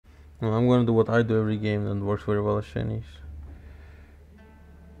Well, I'm gonna do what I do every game and works very well as Chinese.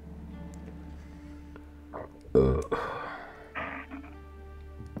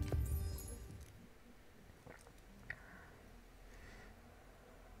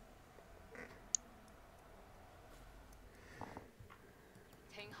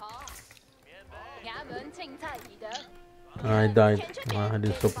 I died. I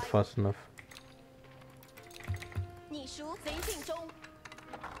didn't stop it fast enough.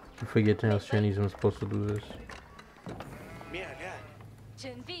 I'm forgetting as Chinese I'm supposed to do this.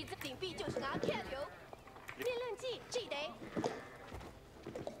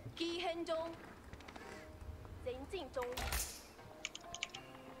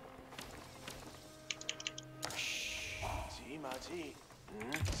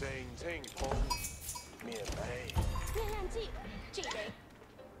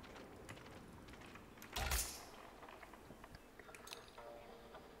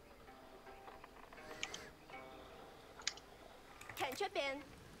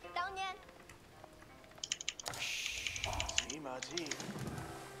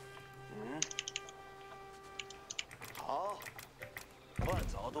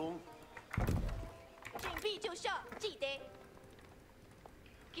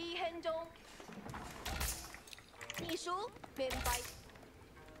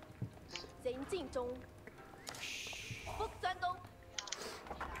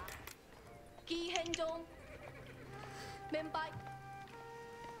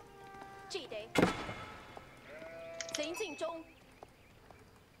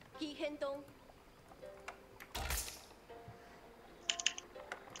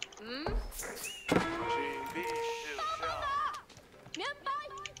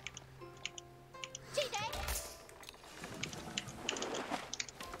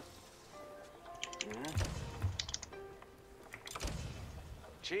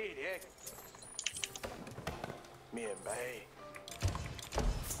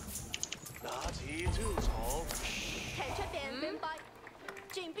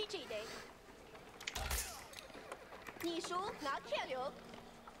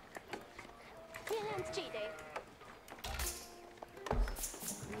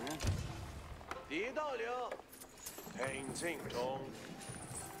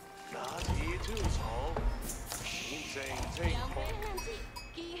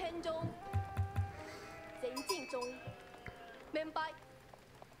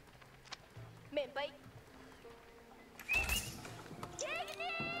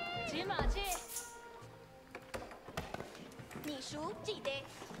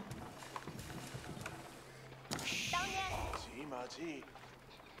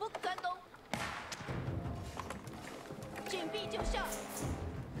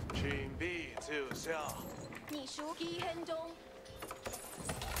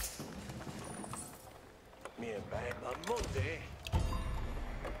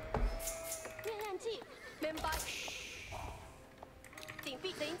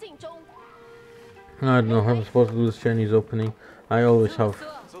 I don't know how I'm supposed to do this Chinese opening. I always have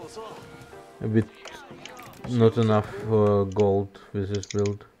a bit not enough gold with this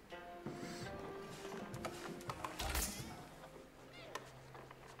build.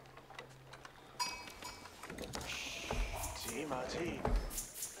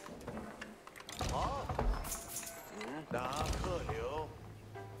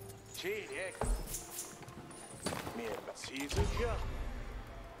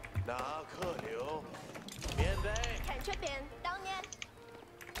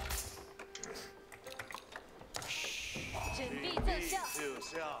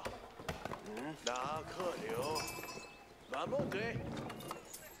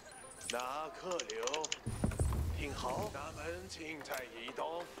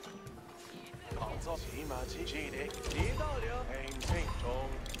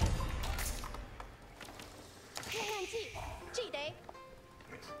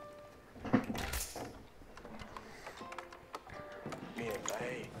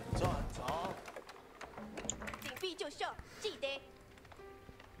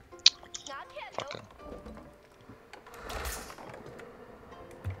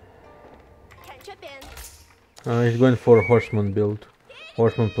 He's going for a horseman build.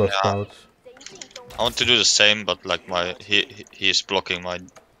 Horseman plus scouts. I want to do the same, but like he is blocking my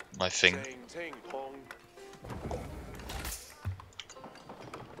thing.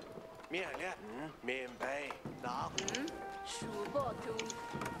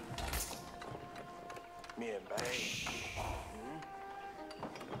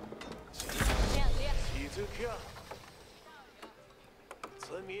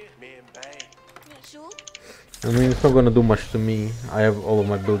 I mean, it's not gonna do much to me. I have all of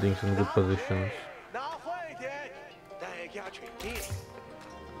my buildings in good positions.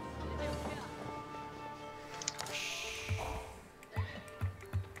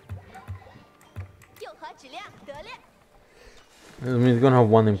 I mean, it's gonna have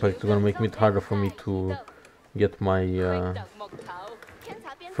one impact. It's gonna make it harder for me to get my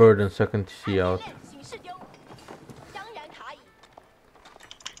third and second sea out.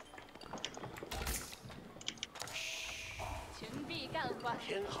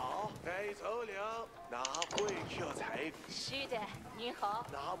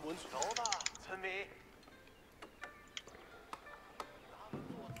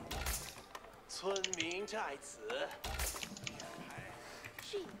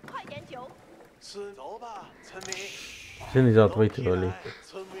 Sin is out way too early.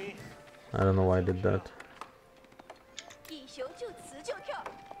 I don't know why I did that.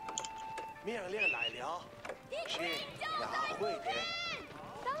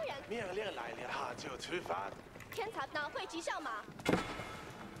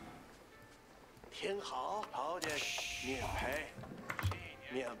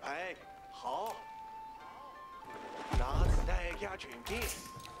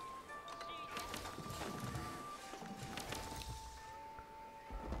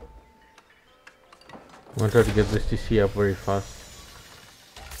 I'm gonna try to get this TC up very fast.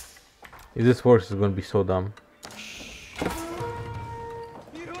 If this works, it's gonna be so dumb.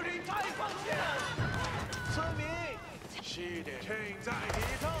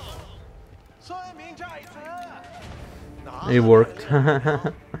 It worked.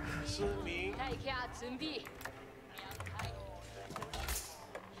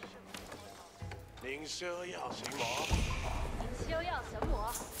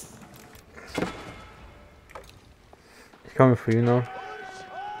 He's coming for you now.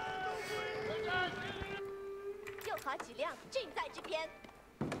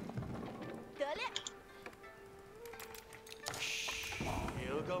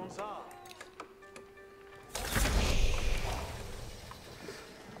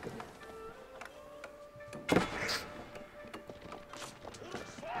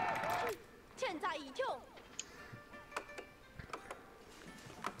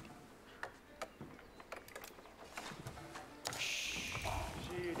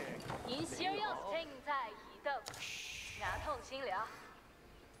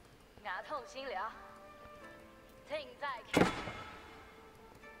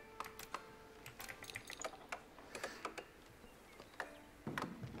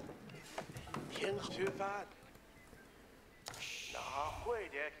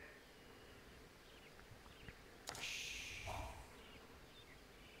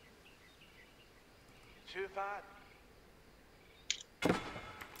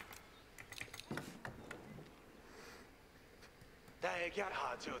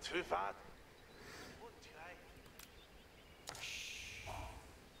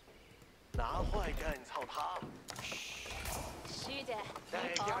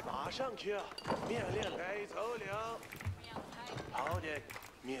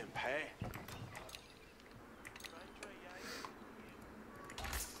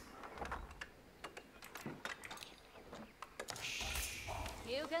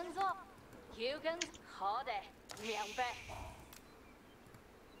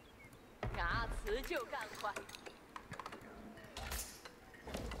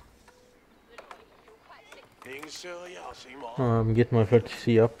 Get my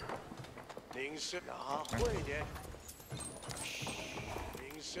 30C up.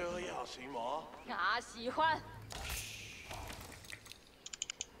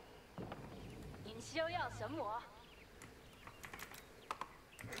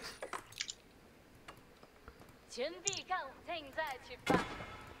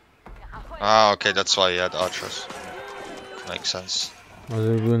 Ah, okay, that's why he had archers. Makes sense. Was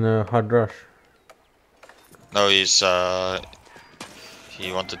he doing a hard rush? No, he's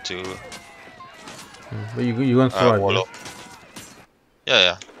he wanted to But you gonna survive, wall yeah? up.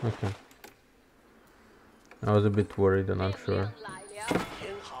 Yeah. Okay. I was a bit worried and unsure.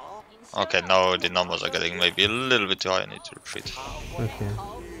 Okay, now the numbers are getting maybe a little bit too high. I need to retreat. Okay.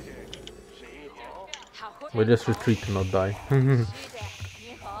 We just retreat to not die.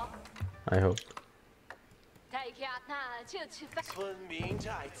 I hope.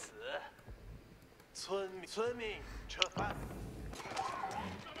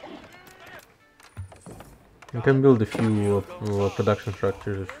 You can build a few production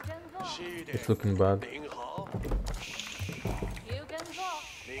structures. It's looking bad.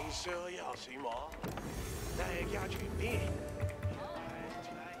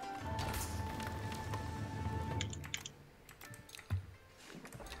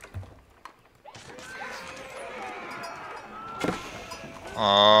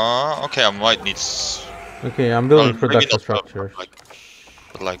 Okay, I might need. Okay, I'm building Well, maybe production not, structures.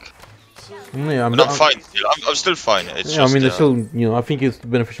 but like. Yeah, But I'm fine. Still. I'm still fine. It's yeah, I just. mean, it's still, you know, I think it's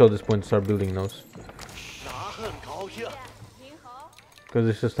beneficial at this point to start building those. Because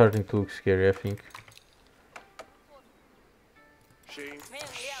it's just starting to look scary, I think.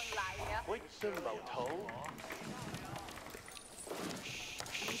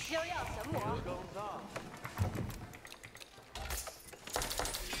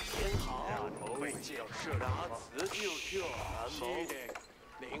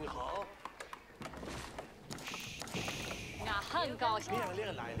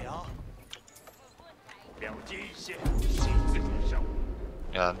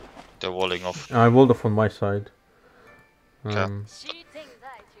 Yeah, they're walling off. I walled off on my side. Okay.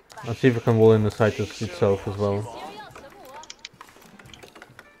 I'll see if I can wall in the site itself as well.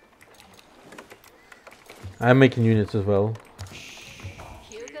 I'm making units as well.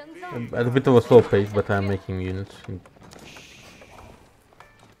 At a bit of a slow pace, but I'm making units.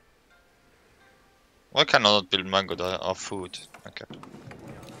 Why can I not build mango? They are food. Okay.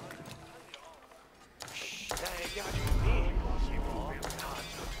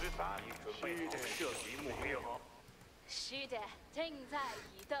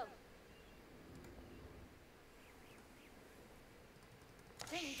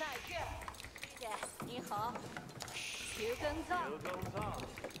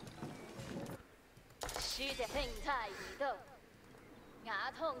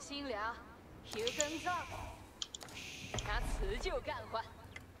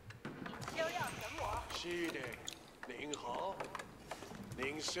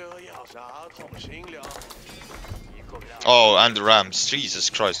 Oh, and the rams. Jesus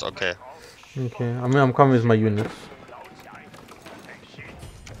Christ. Okay. Okay, I mean, I'm coming with my units.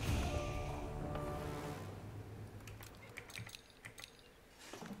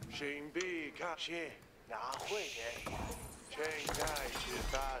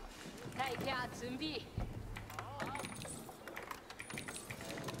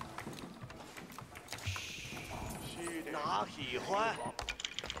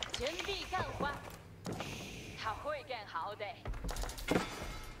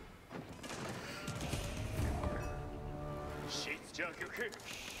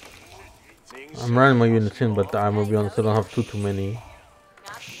 I'm running my units in, but I'm gonna be honest, I don't have too many.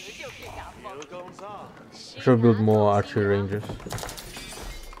 Should build more archery rangers.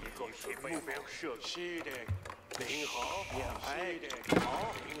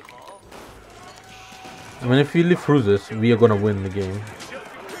 I mean, if we live through this, we are gonna win the game.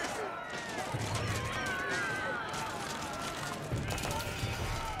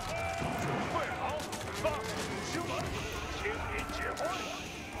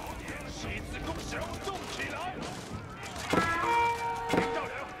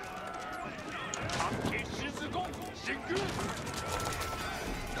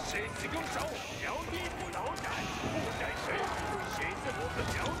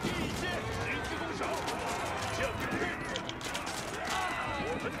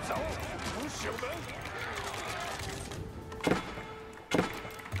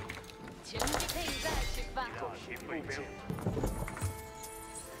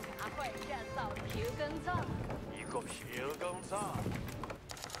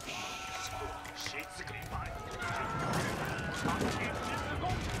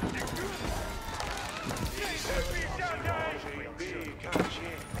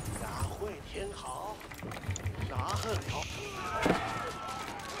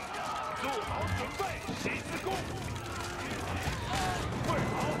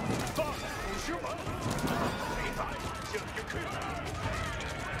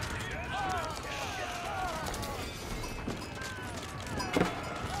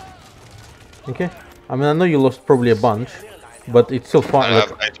 Okay, I mean, I know you lost probably a bunch, but it's still fine. I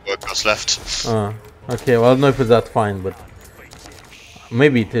have 8 workers left. Okay, well, I don't know if it's that fine, but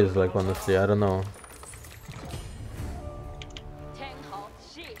maybe it is, like, honestly, I don't know.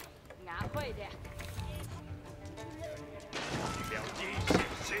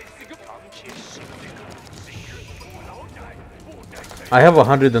 I have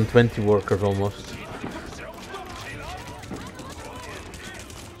 120 workers almost.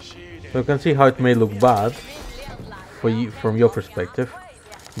 So you can see how it may look bad for you from your perspective,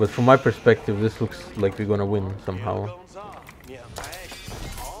 but from my perspective, this looks like we're gonna win somehow.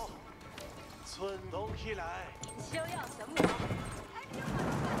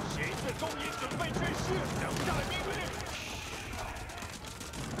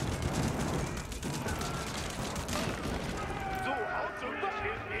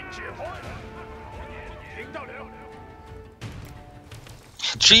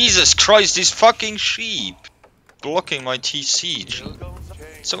 Jesus Christ, these fucking sheep blocking my T siege.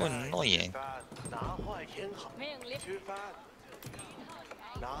 It's so annoying.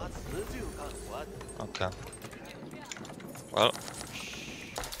 Okay. Well,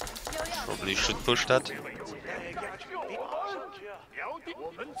 probably should push that.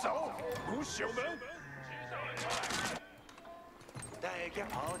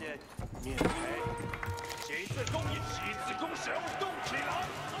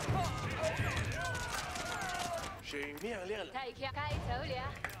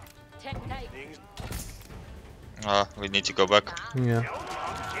 We need to go back. Yeah.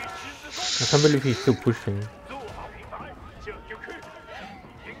 I can't believe he's still pushing.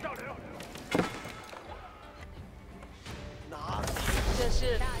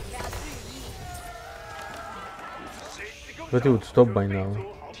 But he would stop by now.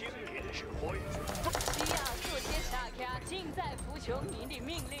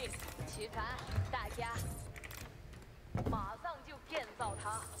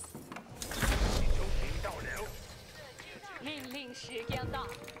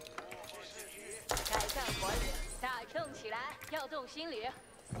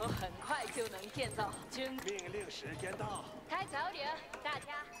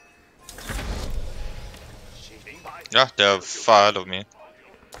 Yeah, they're far ahead of me.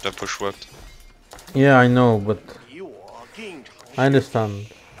 The push worked. Yeah, I know, but I understand.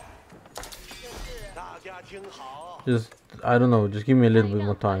 Just, I don't know, just give me a little bit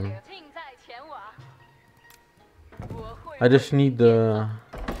more time. I just need the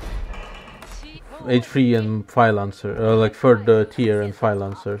H3 and file answer, like third tier and file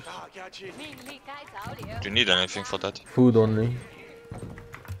answers. Do you need anything for that? Food only.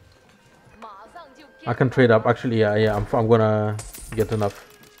 I can trade up. Actually, yeah, I'm gonna get enough.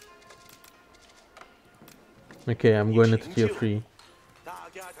 Okay, I'm going into tier 3.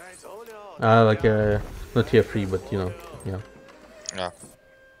 Like, not tier 3, but you know, yeah. Yeah.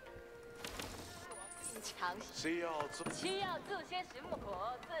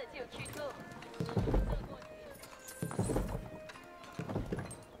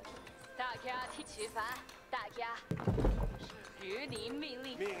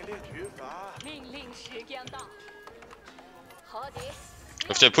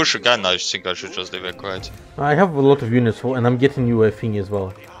 If they push again, I think I should just evacuate. I have a lot of units for, and I'm getting you a thingy as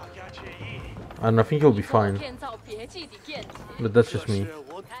well. And I think you'll be fine. But that's just me.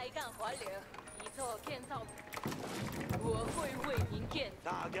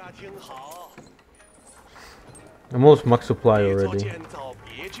 I'm almost max supply already.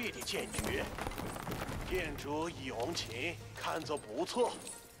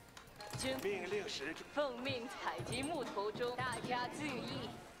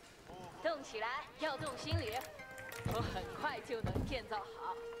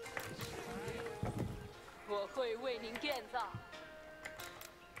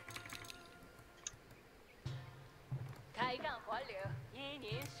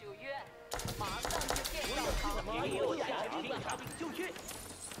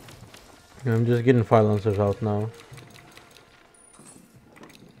 I'm just getting file answers out now.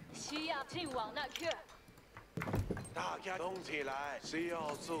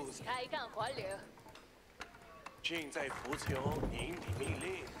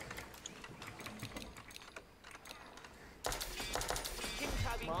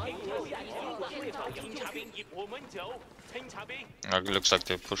 Looks like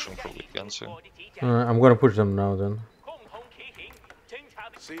they're pushing probably again soon. I'm gonna push them now then.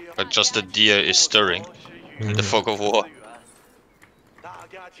 But just the deer is stirring in the fog of war.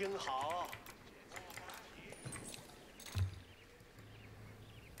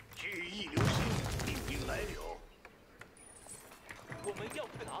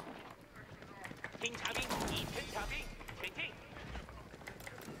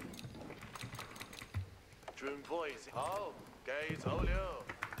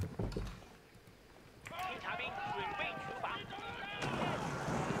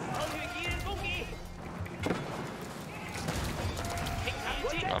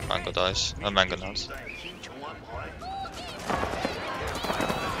 Mango dies. Mango knows.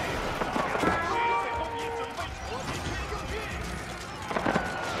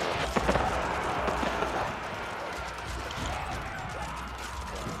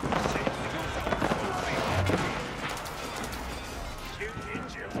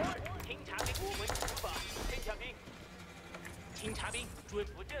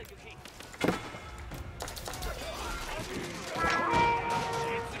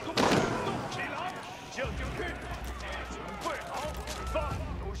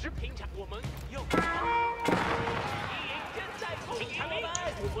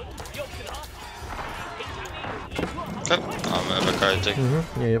 Okay, I'm evacuating.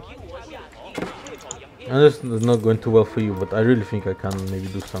 Yeah, yep. And this is not going too well for you, but I really think I can maybe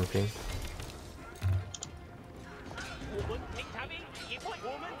do something.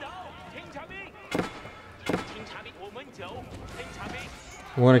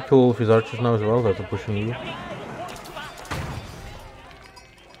 I want to kill all of his archers now as well, that are pushing you.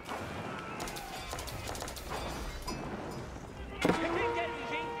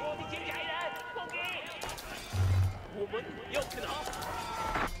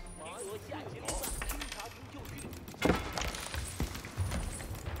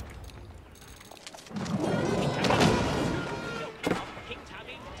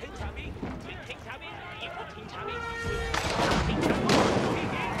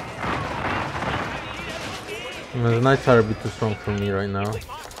 The knights are a bit too strong for me right now.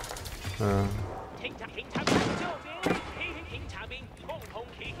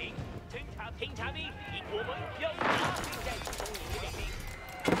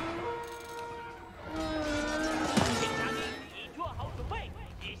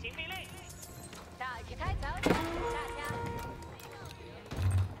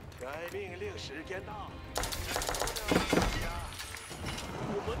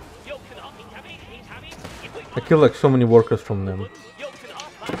 I killed like so many workers from them.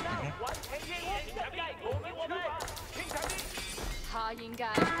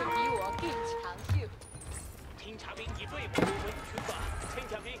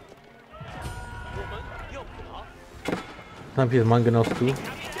 Some of his mangonels too.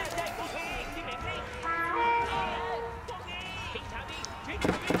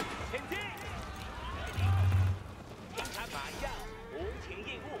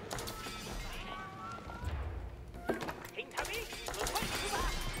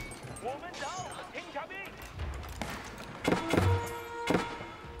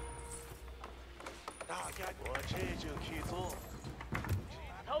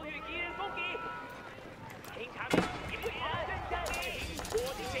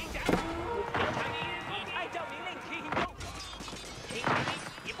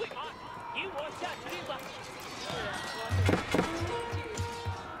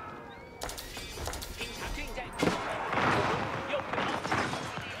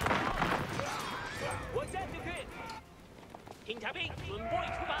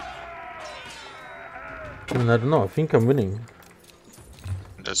 I don't know, I think I'm winning.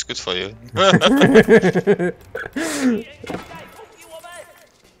 That's good for you.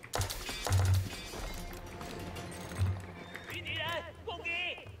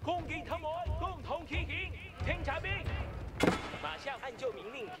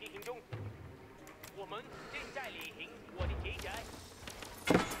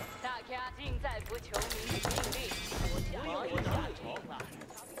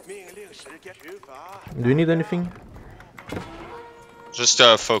 Do you need anything? Just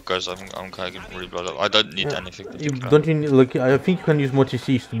focus. I'm kind of really blood up. I don't need anything. Don't you need, like, I think you can use more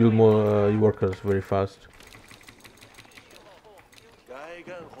TCs to build more workers very fast.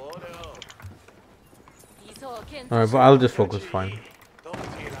 Alright, but I'll just focus fine.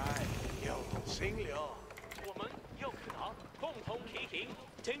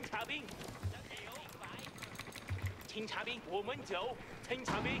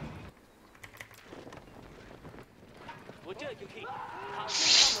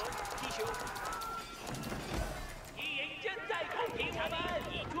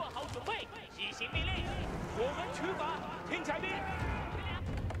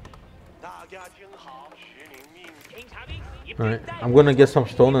 Alright, I'm gonna get some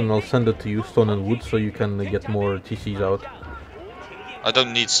stone and I'll send it to you, stone and wood, so you can get more TCs out. I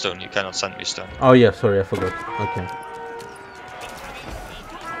don't need stone, you cannot send me stone. Oh yeah, sorry, I forgot. Okay.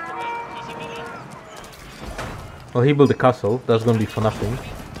 Well, he built a castle, that's gonna be for nothing,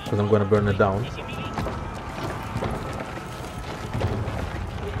 because I'm gonna burn it down.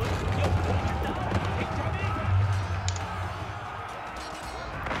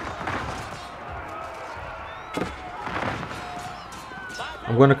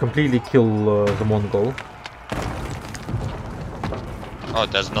 I'm gonna completely kill the Mongol. Oh,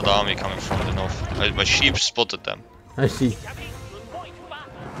 there's another army coming from the north. My sheep spotted them. I see.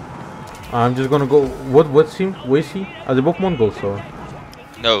 I'm just gonna go. What's him? Where is he? Are they both Mongols or?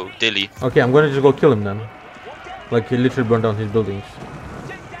 No, Delhi. Okay, I'm gonna just go kill him then. Like, he literally burned down his buildings.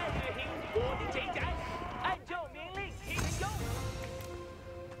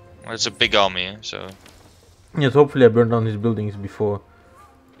 Well, it's a big army, so. Yes, hopefully I burn down his buildings before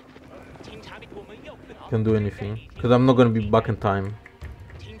I can do anything. Because I'm not gonna be back in time.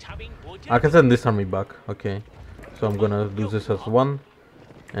 I can send this army back. Okay. So I'm gonna do this as 1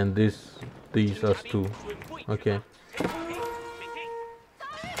 and these as 2. Okay.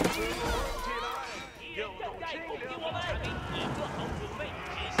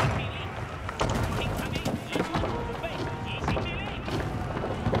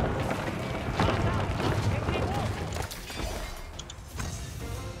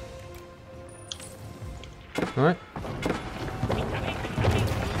 Alright.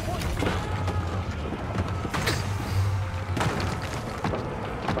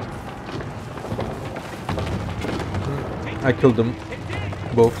 I killed them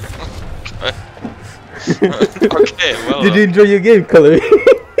both. Okay, well. Did you enjoy your game, Color?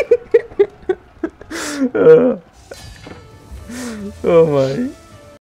 Oh my.